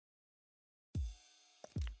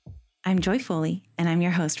I'm Joy Foley, and I'm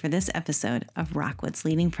your host for this episode of Rockwood's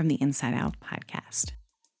Leading from the Inside Out podcast.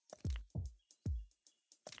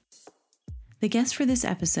 The guest for this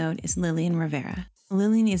episode is Lillian Rivera.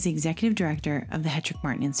 Lillian is the executive director of the Hetrick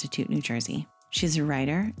Martin Institute, New Jersey. She's a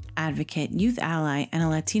writer, advocate, youth ally, and a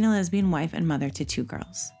Latino lesbian wife and mother to 2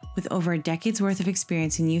 girls. With over a decade's worth of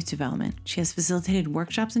experience in youth development, she has facilitated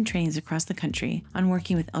workshops and trainings across the country on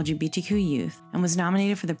working with LGBTQ youth and was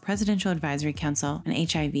nominated for the Presidential Advisory Council on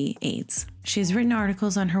HIV/AIDS. She has written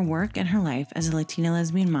articles on her work and her life as a Latina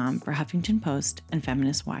lesbian mom for Huffington Post and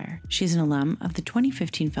Feminist Wire. She's an alum of the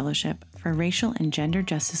 2015 Fellowship for Racial and Gender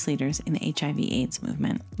Justice Leaders in the HIV/AIDS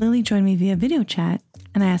movement. Lily joined me via video chat,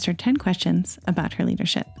 and I asked her 10 questions about her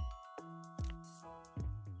leadership.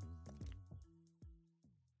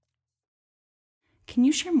 Can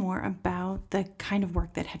you share more about the kind of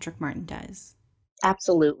work that Hetrick Martin does?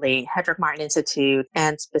 Absolutely. Hetrick Martin Institute,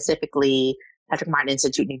 and specifically Hetrick Martin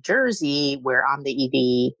Institute, New Jersey, where I'm the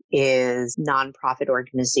ED, is a nonprofit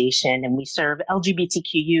organization, and we serve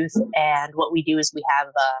LGBTQ youth. And what we do is we have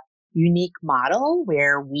a unique model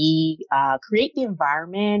where we create the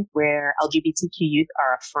environment where LGBTQ youth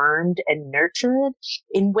are affirmed and nurtured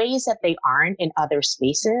in ways that they aren't in other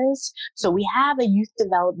spaces. So we have a youth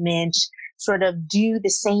development sort of do the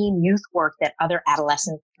same youth work that other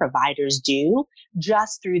adolescent providers do,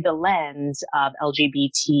 just through the lens of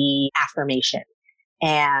LGBT affirmation.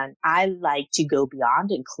 And I like to go beyond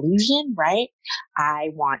inclusion, right? I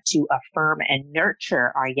want to affirm and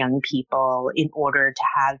nurture our young people in order to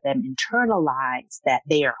have them internalize that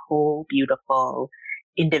they are whole, beautiful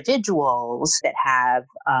individuals that have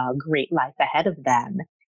a great life ahead of them.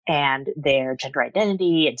 And their gender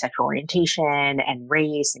identity and sexual orientation and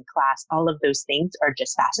race and class, all of those things are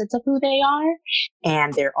just facets of who they are.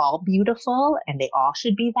 And they're all beautiful and they all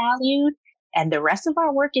should be valued. And the rest of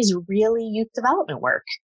our work is really youth development work,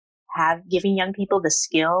 giving young people the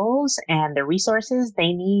skills and the resources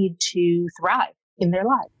they need to thrive in their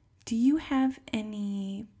lives. Do you have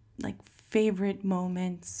any favorite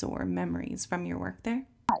moments or memories from your work there?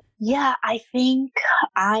 Yeah, I think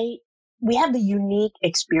we have the unique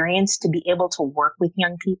experience to be able to work with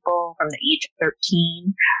young people from the age of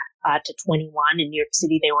 13 to 21. In New York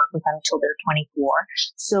City, they work with them until they're 24.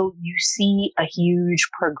 So you see a huge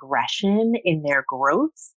progression in their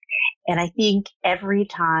growth. And I think every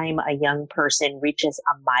time a young person reaches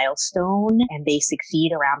a milestone and they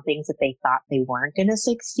succeed around things that they thought they weren't going to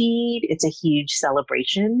succeed, it's a huge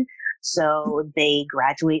celebration. So they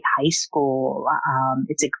graduate high school.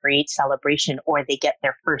 It's a great celebration, or they get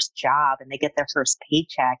their first job and they get their first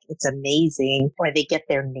paycheck. It's amazing. Or they get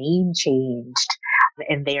their name changed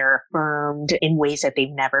and they're affirmed in ways that they've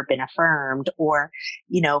never been affirmed. Or,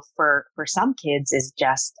 for some kids is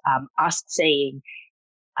just us saying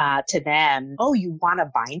to them, oh, you want a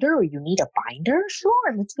binder or you need a binder?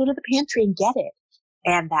 Sure, let's go to the pantry and get it.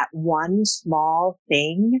 And that one small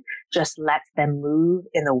thing just lets them move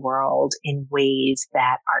in the world in ways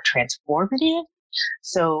that are transformative.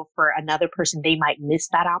 So for another person, they might miss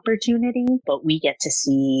that opportunity, but we get to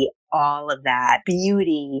see all of that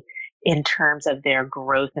beauty in terms of their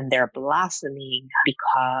growth and their blossoming,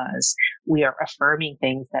 because we are affirming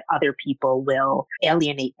things that other people will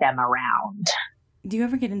alienate them around. Do you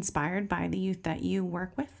ever get inspired by the youth that you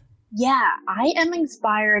work with? Yeah, I am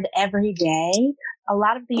inspired every day. A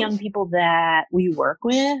lot of the young people that we work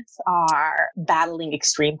with are battling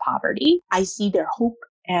extreme poverty. I see their hope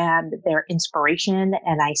and their inspiration,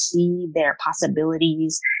 and I see their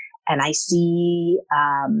possibilities, and I see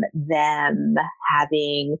them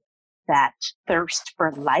having that thirst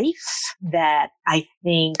for life that I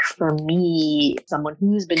think for me, someone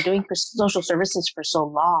who's been doing social services for so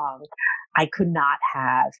long, I could not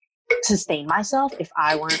have sustained myself if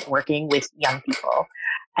I weren't working with young people.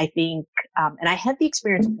 I think, and I had the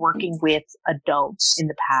experience of working with adults in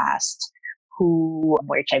the past who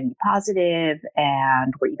were HIV positive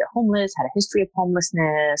and were either homeless, had a history of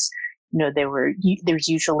homelessness. There's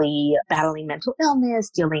usually battling mental illness,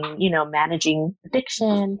 managing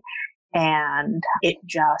addiction. And it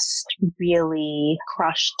just really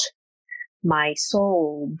crushed my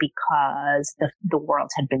soul because the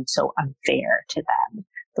world had been so unfair to them.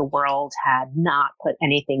 The world had not put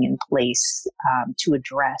anything in place to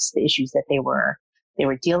address the issues that they were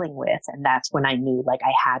dealing with. And that's when I knew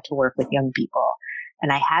I had to work with young people.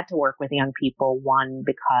 And I had to work with young people, one,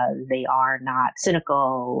 because they are not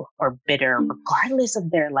cynical or bitter, regardless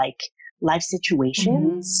of their life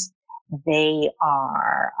situations. Mm-hmm. They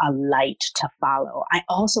are a light to follow. I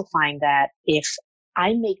also find that if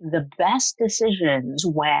I make the best decisions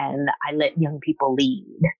when I let young people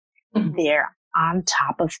lead, mm-hmm. on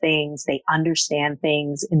top of things. They understand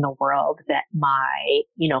things in the world that my,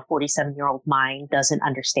 47-year-old mind doesn't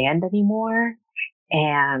understand anymore.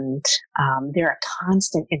 And they're a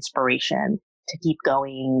constant inspiration to keep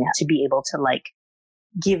going, to be able to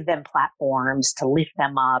give them platforms, to lift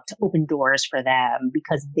them up, to open doors for them,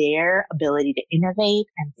 because their ability to innovate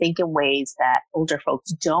and think in ways that older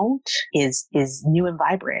folks don't is new and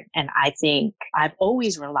vibrant. And I think I've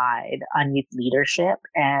always relied on youth leadership.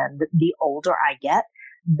 And the older I get,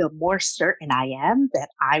 the more certain I am that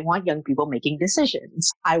I want young people making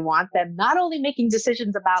decisions. I want them not only making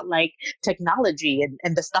decisions about technology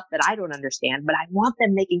and the stuff that I don't understand, but I want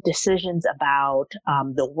them making decisions about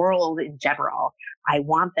the world in general. I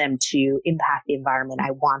want them to impact the environment.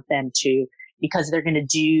 I want them to, because they're going to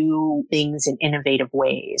do things in innovative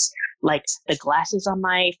ways. Like the glasses on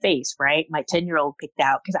my face, right? My 10-year-old picked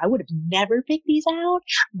out, because I would have never picked these out,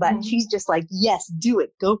 but she's just like, yes, do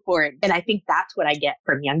it, go for it. And I think that's what I get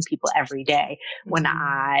from young people every day when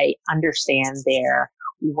I understand their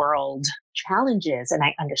world challenges and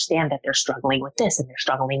I understand that they're struggling with this and they're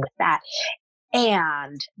struggling with that.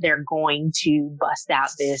 And they're going to bust out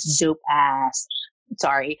this dope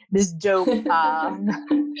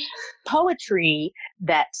poetry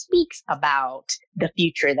that speaks about the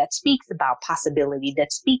future, that speaks about possibility,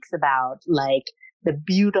 that speaks about the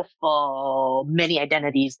beautiful many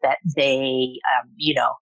identities that they,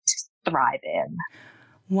 thrive in.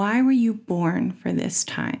 Why were you born for this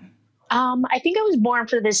time? I think I was born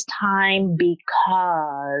for this time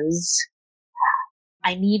because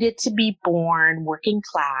I needed to be born working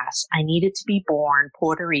class. I needed to be born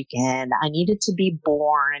Puerto Rican. I needed to be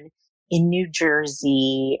born in New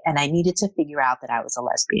Jersey. And I needed to figure out that I was a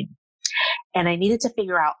lesbian. And I needed to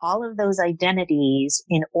figure out all of those identities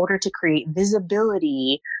in order to create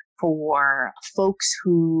visibility for folks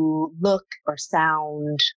who look or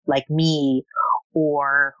sound like me,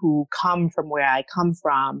 or who come from where I come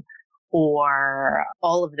from, or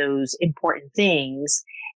all of those important things.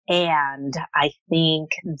 And I think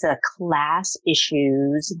the class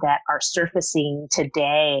issues that are surfacing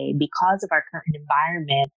today because of our current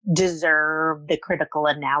environment deserve the critical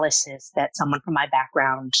analysis that someone from my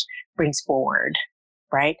background brings forward,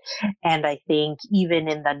 right? And I think even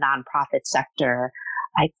in the nonprofit sector,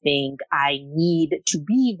 I think I need to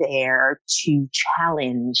be there to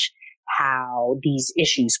challenge how these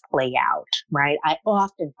issues play out, right? I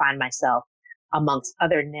often find myself amongst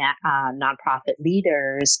other nonprofit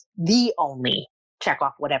leaders, the only check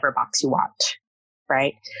off whatever box you want,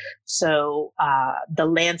 right? So the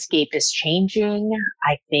landscape is changing.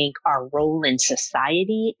 I think our role in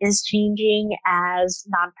society is changing as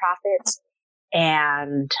nonprofits.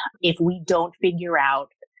 And if we don't figure out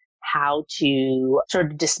how to sort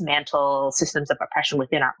of dismantle systems of oppression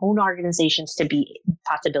within our own organizations to be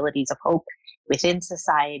possibilities of hope within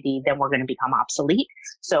society, then we're going to become obsolete.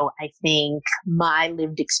 So I think my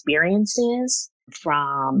lived experiences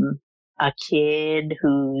from a kid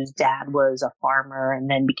whose dad was a farmer and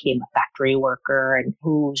then became a factory worker and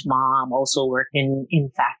whose mom also worked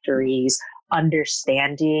in factories,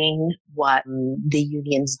 understanding what the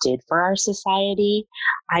unions did for our society.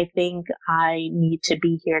 I think I need to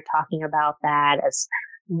be here talking about that as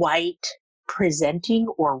white, presenting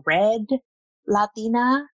or red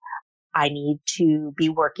Latina. I need to be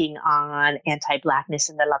working on anti-Blackness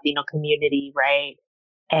in the Latino community, right?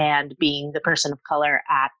 And being the person of color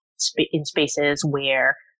in spaces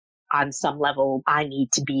where on some level I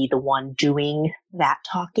need to be the one doing that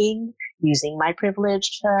talking, using my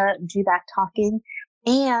privilege to do that talking.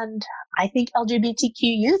 And I think LGBTQ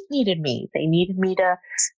youth needed me. They needed me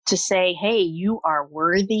to say, hey, you are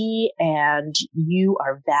worthy and you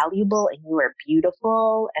are valuable and you are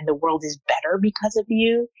beautiful and the world is better because of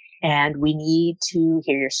you. And we need to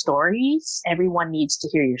hear your stories. Everyone needs to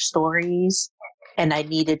hear your stories. And I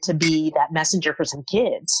needed to be that messenger for some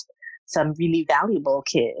kids, some really valuable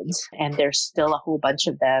kids. And there's still a whole bunch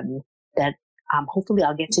of them that hopefully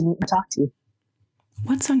I'll get to meet and talk to.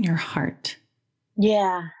 What's on your heart?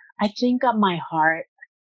 Yeah, I think what's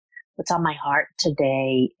on my heart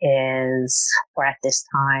today is, or at this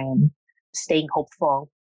time, staying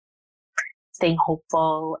hopeful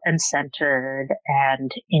and centered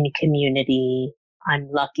and in community. I'm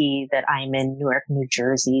lucky that I'm in Newark, New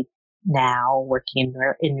Jersey now, working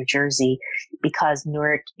in New Jersey, because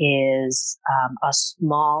Newark is a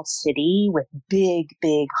small city with big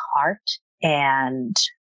heart. And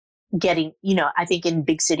getting, I think in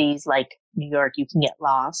big cities like New York, you can get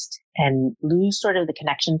lost and lose sort of the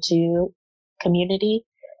connection to community.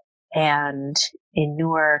 And in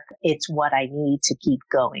Newark, it's what I need to keep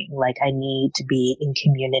going. Like I need to be in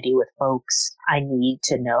community with folks. I need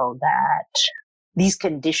to know that these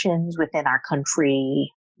conditions within our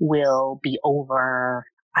country will be over.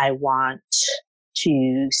 I want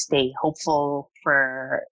to stay hopeful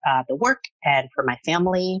for the work and for my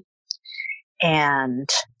family, and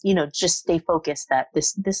just stay focused that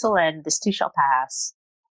this will end, this too shall pass,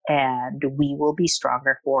 and we will be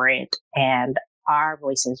stronger for it, and our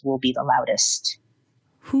voices will be the loudest.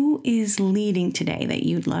 Who is leading today that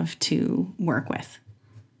you'd love to work with?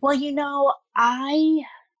 Well,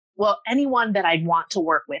 anyone that I'd want to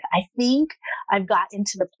work with. I think I've gotten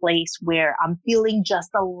to the place where I'm feeling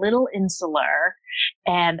just a little insular,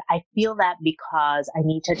 and I feel that because I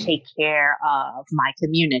need to take care of my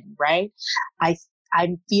community, right?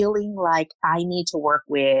 I'm feeling like I need to work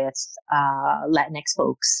with Latinx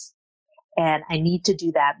folks, and I need to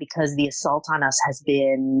do that because the assault on us has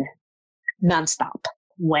been nonstop.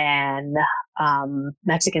 When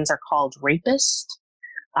Mexicans are called rapists,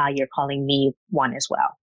 you're calling me one as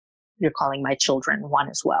well. You're calling my children one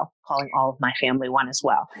as well, calling all of my family one as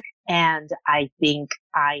well. And I think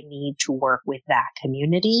I need to work with that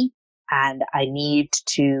community, and I need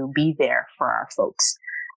to be there for our folks.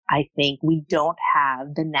 I think we don't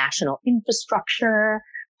have the national infrastructure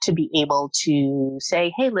to be able to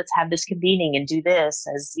say, hey, let's have this convening and do this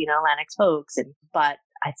as, Latinx folks. But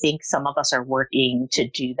I think some of us are working to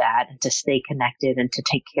do that and to stay connected and to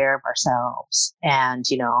take care of ourselves. And,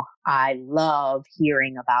 I love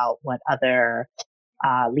hearing about what other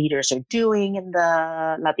leaders are doing in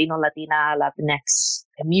the Latino, Latina, Latinx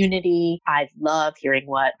community. I love hearing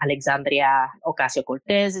what Alexandria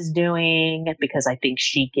Ocasio-Cortez is doing, because I think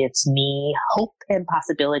she gives me hope and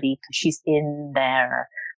possibility, because she's in there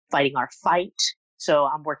fighting our fight. So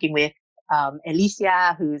I'm working with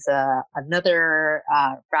Alicia, who's another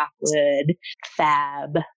Rockwood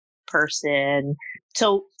fab person.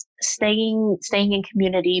 So staying in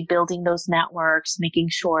community, building those networks, making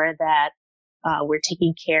sure that we're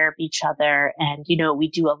taking care of each other. And, we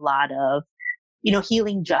do a lot of,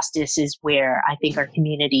 healing justice is where I think our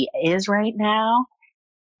community is right now.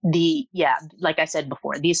 Like I said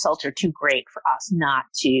before, the assaults are too great for us not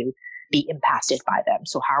to be impacted by them.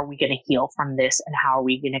 So how are we going to heal from this, and how are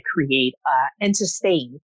we going to create and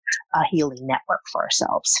sustain a healing network for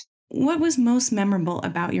ourselves? What was most memorable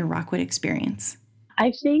about your Rockwood experience?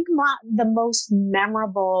 I think the most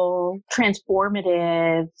memorable,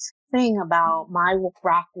 transformative thing about my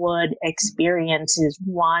Rockwood experience is,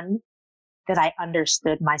 one, that I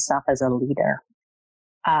understood myself as a leader.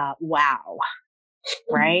 Wow.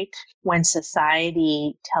 Right? When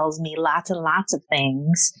society tells me lots and lots of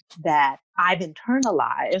things that I've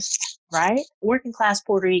internalized, right? Working class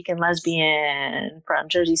Puerto Rican lesbian from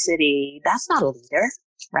Jersey City, that's not a leader,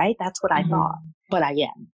 right? That's what I thought, but I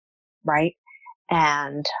am, right?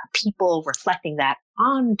 And people reflecting that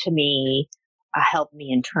onto me helped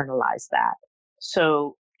me internalize that.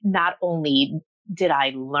 So not only did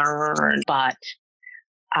I learn, but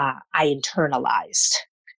I internalized.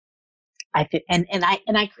 I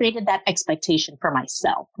created that expectation for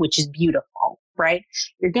myself, which is beautiful, right?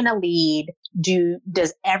 You're going to lead.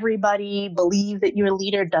 Does everybody believe that you're a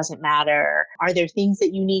leader? Doesn't matter. Are there things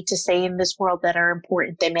that you need to say in this world that are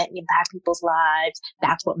important, that may impact people's lives?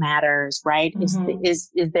 That's what matters, right? Mm-hmm. Is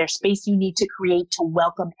there space you need to create to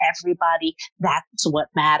welcome everybody? That's what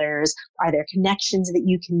matters. Are there connections that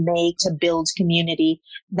you can make to build community?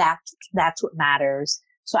 That's what matters.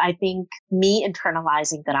 So I think me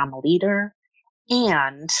internalizing that I'm a leader,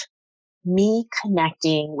 and me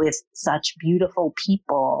connecting with such beautiful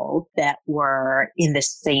people that were in the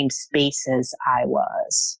same space as I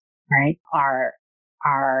was, right?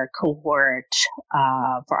 Our cohort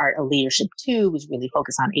for Art of Leadership 2 was really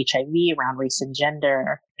focused on HIV, around race and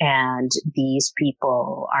gender. And these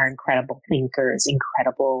people are incredible thinkers,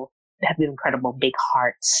 have incredible big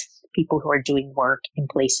hearts. People who are doing work in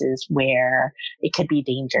places where it could be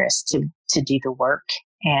dangerous to do the work,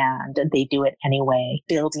 and they do it anyway.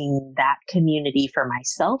 Building that community for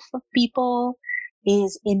myself of people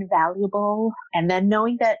is invaluable. And then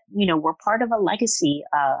knowing that, we're part of a legacy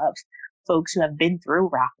of folks who have been through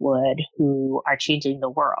Rockwood, who are changing the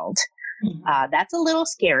world. Mm-hmm. That's a little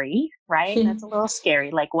scary, right? That's a little scary.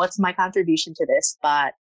 Like, what's my contribution to this?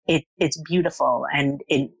 But it's beautiful, and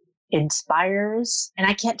it inspires. And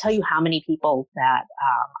I can't tell you how many people that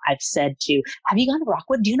I've said to, have you gone to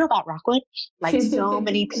Rockwood? Do you know about Rockwood? Like, so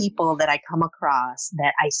many people that I come across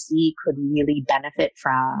that I see could really benefit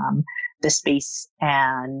from the space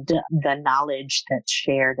and the knowledge that's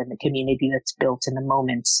shared and the community that's built in the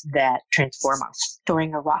moments that transform us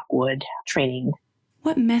during a Rockwood training.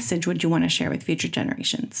 What message would you want to share with future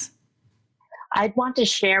generations? I'd want to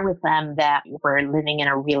share with them that we're living in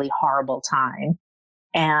a really horrible time.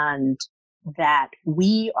 And that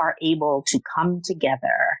we are able to come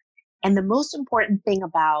together. And the most important thing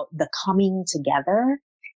about the coming together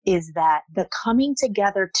is that the coming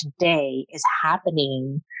together today is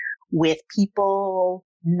happening with people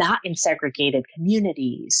not in segregated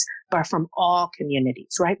communities, but from all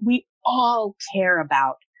communities, right? We all care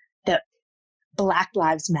about that Black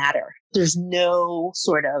Lives Matter. There's no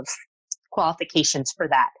sort of qualifications for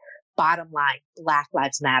that. Bottom line, Black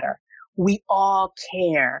Lives Matter. We all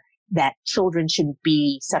care that children shouldn't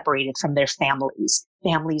be separated from their families.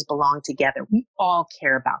 Families belong together. We all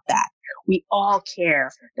care about that. We all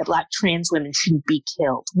care that Black trans women shouldn't be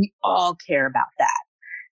killed. We all care about that.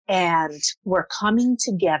 And we're coming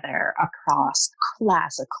together across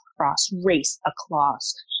class, across race,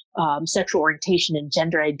 across sexual orientation and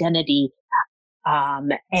gender identity.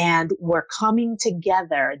 And we're coming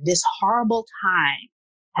together. This horrible time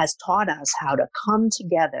has taught us how to come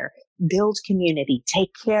together, build community,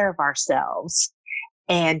 take care of ourselves,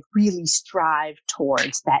 and really strive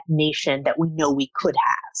towards that nation that we know we could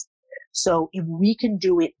have. So if we can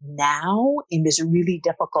do it now in this really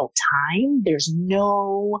difficult time, there's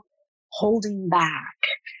no holding back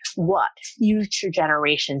what future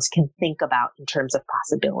generations can think about in terms of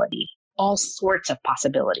possibility. All sorts of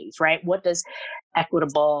possibilities, right? What does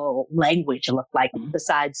equitable language look like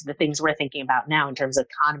besides the things we're thinking about now in terms of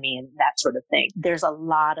economy and that sort of thing? There's a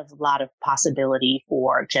lot of possibility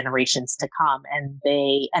for generations to come,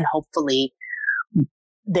 and hopefully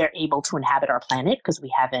they're able to inhabit our planet because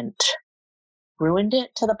we haven't ruined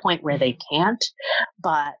it to the point where they can't.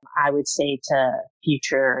 But I would say to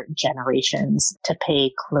future generations to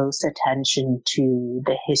pay close attention to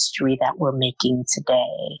the history that we're making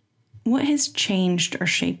today. What has changed or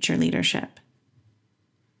shaped your leadership?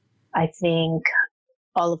 I think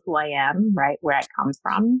all of who I am, right, where I come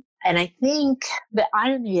from. And I think the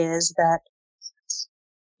irony is that,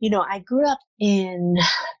 I grew up in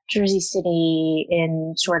Jersey City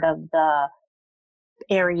in sort of the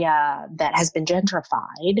area that has been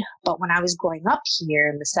gentrified. But when I was growing up here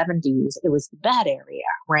in the 70s, it was the bad area,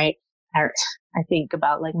 right? I think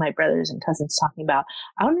about like my brothers and cousins talking about,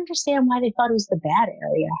 I don't understand why they thought it was the bad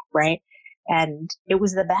area, right? And it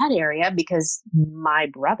was the bad area because my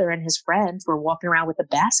brother and his friends were walking around with a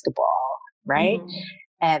basketball, right? Mm-hmm.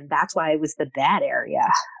 And that's why it was the bad area,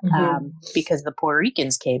 because the Puerto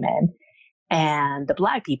Ricans came in and the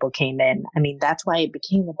Black people came in. I mean, that's why it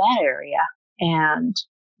became the bad area. And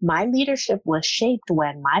my leadership was shaped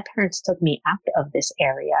when my parents took me out of this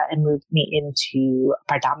area and moved me into a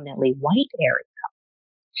predominantly white area.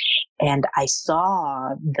 And I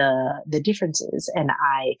saw the differences, and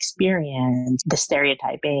I experienced the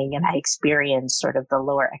stereotyping, and I experienced sort of the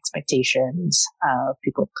lower expectations of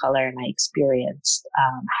people of color, and I experienced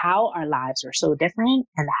how our lives were so different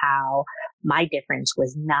and how my difference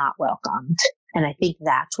was not welcomed. And I think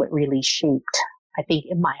that's what really shaped. I think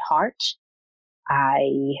in my heart, I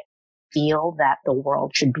feel that the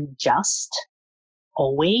world should be just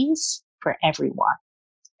always for everyone,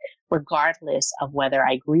 regardless of whether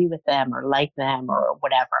I agree with them or like them or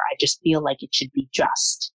whatever. I just feel like it should be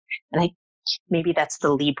just. And maybe that's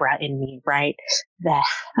the Libra in me, right? That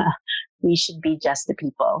we should be just to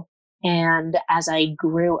people. And as I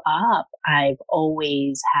grew up, I've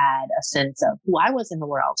always had a sense of who I was in the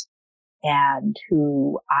world and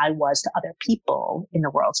who I was to other people in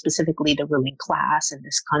the world, specifically the ruling class in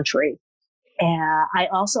this country. And I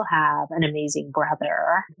also have an amazing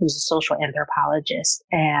brother who's a social anthropologist,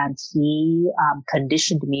 and he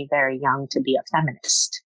conditioned me very young to be a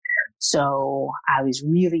feminist. So I was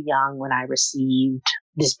really young when I received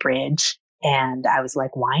this bridge, and I was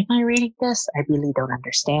like, why am I reading this? I really don't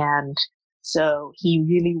understand. So he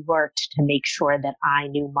really worked to make sure that I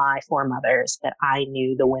knew my foremothers, that I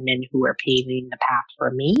knew the women who were paving the path for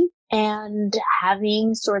me, and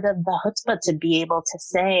having sort of the chutzpah to be able to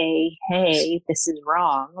say, hey, this is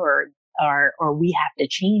wrong, or we have to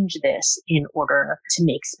change this in order to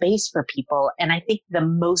make space for people. And I think the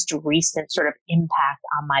most recent sort of impact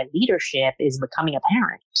on my leadership is becoming a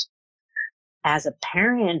parent. As a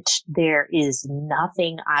parent, there is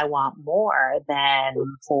nothing I want more than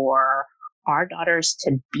for our daughters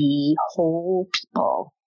to be whole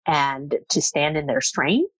people and to stand in their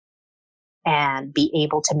strength and be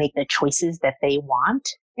able to make the choices that they want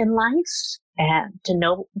in life, and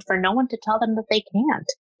for no one to tell them that they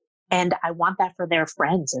can't. And I want that for their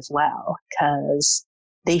friends as well, because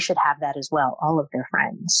they should have that as well, all of their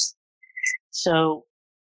friends. So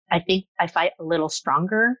I think I fight a little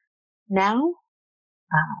stronger now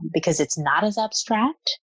because it's not as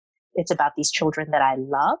abstract. It's about these children that I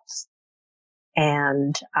love.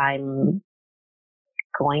 And I'm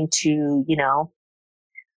going to,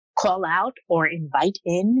 call out or invite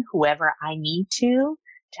in whoever I need to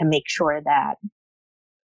make sure that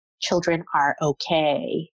children are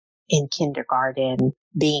okay in kindergarten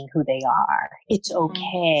being who they are. It's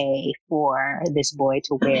okay for this boy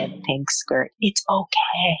to wear the pink skirt. It's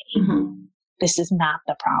okay. Mm-hmm. This is not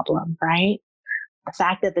the problem, right? The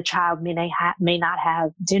fact that the child may not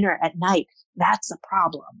have dinner at night, that's a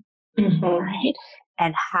problem, right?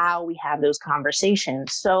 And how we have those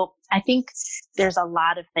conversations. So I think there's a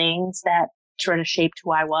lot of things that sort of shaped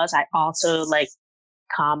who I was. I also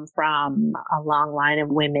come from a long line of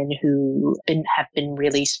women who have been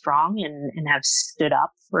really strong and have stood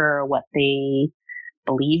up for what they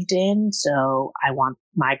believed in. So I want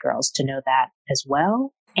my girls to know that as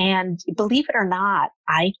well. And believe it or not,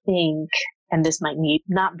 I think, and this might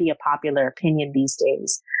not be a popular opinion these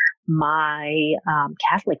days, my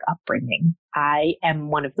Catholic upbringing, I am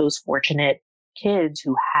one of those fortunate kids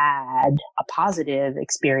who had a positive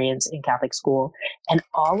experience in Catholic school, and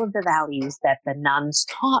all of the values that the nuns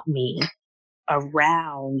taught me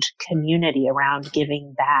around community, around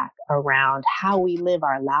giving back, around how we live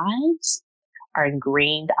our lives are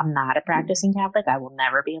ingrained. I'm not a practicing Catholic. I will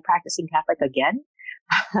never be a practicing Catholic again.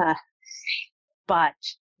 But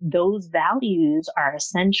those values are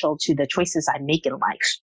essential to the choices I make in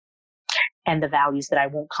life and the values that I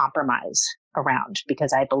won't compromise around,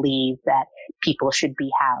 because I believe that people should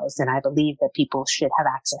be housed, and I believe that people should have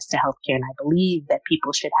access to healthcare, and I believe that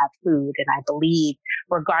people should have food, and I believe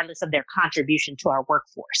regardless of their contribution to our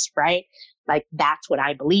workforce, right? That's what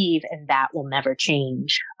I believe, and that will never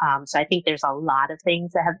change. So I think there's a lot of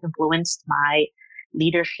things that have influenced my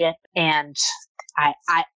leadership. And I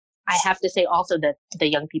have to say also that the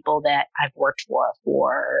young people that I've worked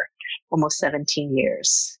for almost 17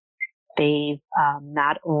 years, they've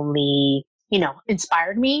not only,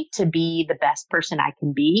 inspired me to be the best person I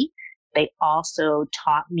can be, they also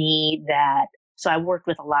taught me that, so I worked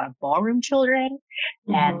with a lot of ballroom children,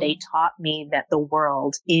 and they taught me that the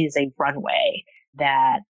world is a runway,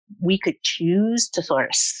 that we could choose to sort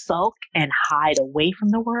of sulk and hide away from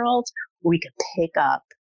the world, or we could pick up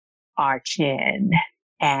our chin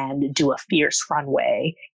and do a fierce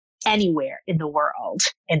runway anywhere in the world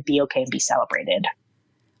and be okay and be celebrated.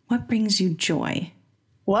 What brings you joy?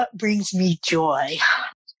 What brings me joy?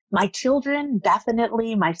 My children,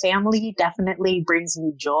 definitely. My family definitely brings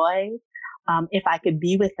me joy. If I could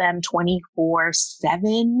be with them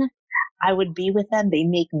 24/7, I would be with them. They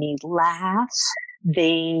make me laugh.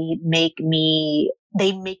 They make me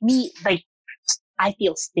I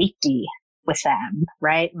feel safety with them,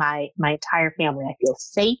 right? My entire family, I feel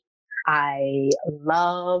safe. I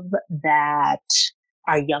love that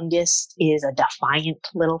our youngest is a defiant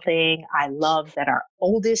little thing. I love that our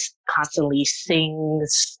oldest constantly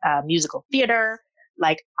sings musical theater.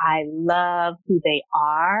 I love who they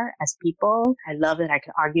are as people. I love that I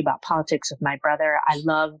can argue about politics with my brother. I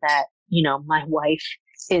love that, my wife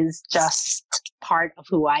is just part of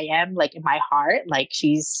who I am, in my heart.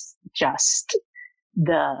 She's just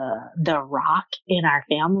the rock in our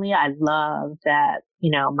family. I love that,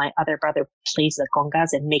 my other brother plays the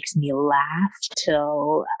congas and makes me laugh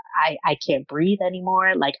till I can't breathe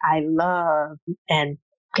anymore. I love and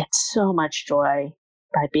get so much joy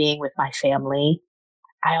by being with my family.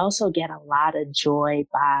 I also get a lot of joy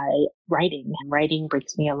by writing. Writing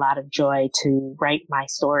brings me a lot of joy to write my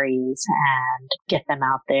stories and get them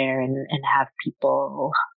out there and have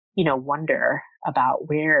people, wonder about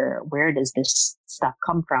where does this stuff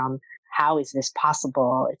come from? How is this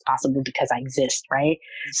possible? It's possible because I exist, right?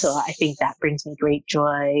 So I think that brings me great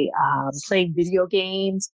joy. Playing video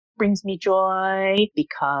games brings me joy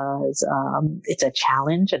because it's a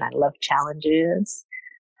challenge and I love challenges.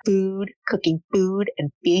 Cooking food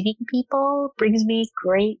and feeding people brings me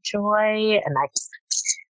great joy. And that's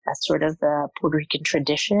sort of the Puerto Rican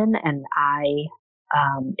tradition. And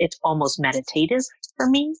it's almost meditative for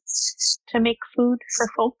me to make food for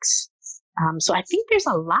folks. So I think there's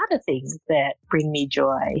a lot of things that bring me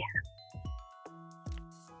joy.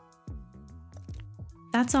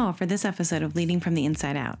 That's all for this episode of Leading from the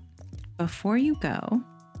Inside Out. Before you go,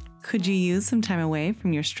 could you use some time away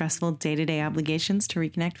from your stressful day-to-day obligations to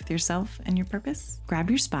reconnect with yourself and your purpose? Grab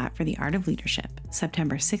your spot for the Art of Leadership,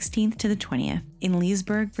 September 16th to the 20th in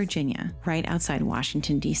Leesburg, Virginia, right outside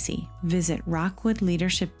Washington, D.C. Visit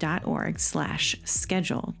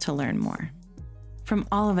rockwoodleadership.org/schedule to learn more. From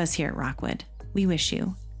all of us here at Rockwood, we wish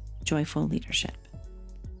you joyful leadership.